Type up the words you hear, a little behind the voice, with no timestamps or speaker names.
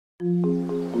Hey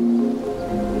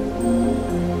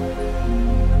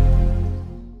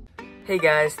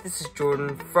guys, this is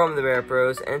Jordan from the Bear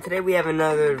Bros, and today we have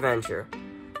another adventure.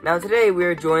 Now today we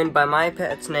are joined by my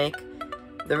pet snake,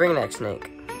 the ringneck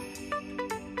snake.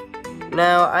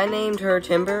 Now I named her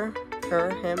Timber,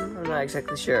 him, I'm not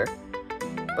exactly sure.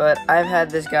 But I've had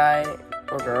this guy,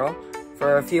 or girl,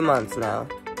 for a few months now.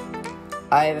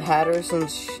 I've had her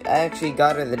since, I actually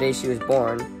got her the day she was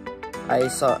born. I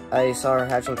saw her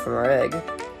hatching from her egg.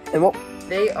 And well,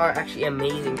 they are actually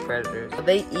amazing predators.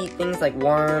 They eat things like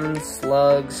worms,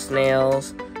 slugs,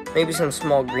 snails, maybe some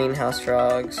small greenhouse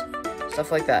frogs,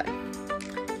 stuff like that.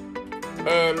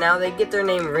 And now they get their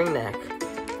name Ringneck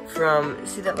from,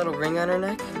 see that little ring on her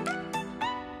neck?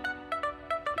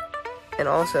 And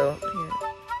also, here,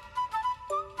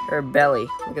 her belly,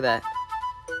 look at that.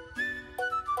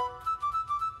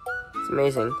 It's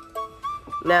amazing.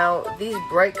 Now, these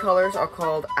bright colors are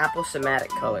called aposematic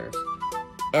colors.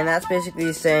 And that's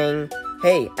basically saying,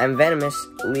 hey, I'm venomous,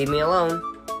 leave me alone.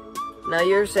 Now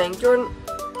you're saying, Jordan,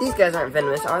 these guys aren't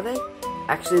venomous, are they?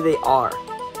 Actually, they are.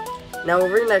 Now, a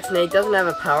ringneck snake doesn't have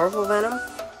a powerful venom,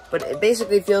 but it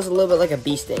basically feels a little bit like a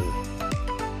bee sting.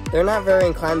 They're not very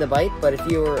inclined to bite, but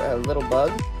if you were a little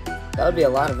bug, that would be a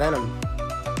lot of venom.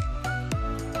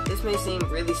 This may seem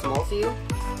really small to you,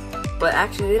 but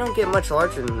actually they don't get much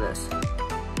larger than this.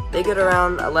 They get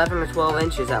around 11 or 12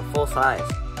 inches at full size.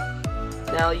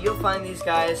 Now, you'll find these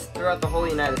guys throughout the whole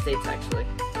United States, actually.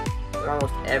 They're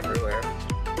almost everywhere.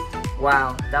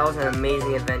 Wow, that was an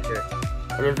amazing adventure.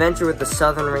 An adventure with the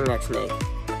southern ringneck snake.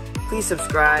 Please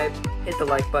subscribe, hit the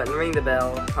like button, ring the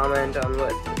bell, comment on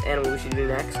what animal we should do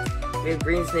next. We have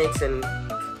green snakes and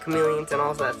chameleons and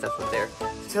all that stuff up there.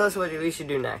 So tell us what we should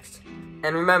do next.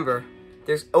 And remember,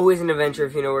 there's always an adventure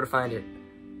if you know where to find it.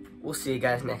 We'll see you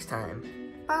guys next time.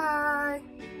 Bye!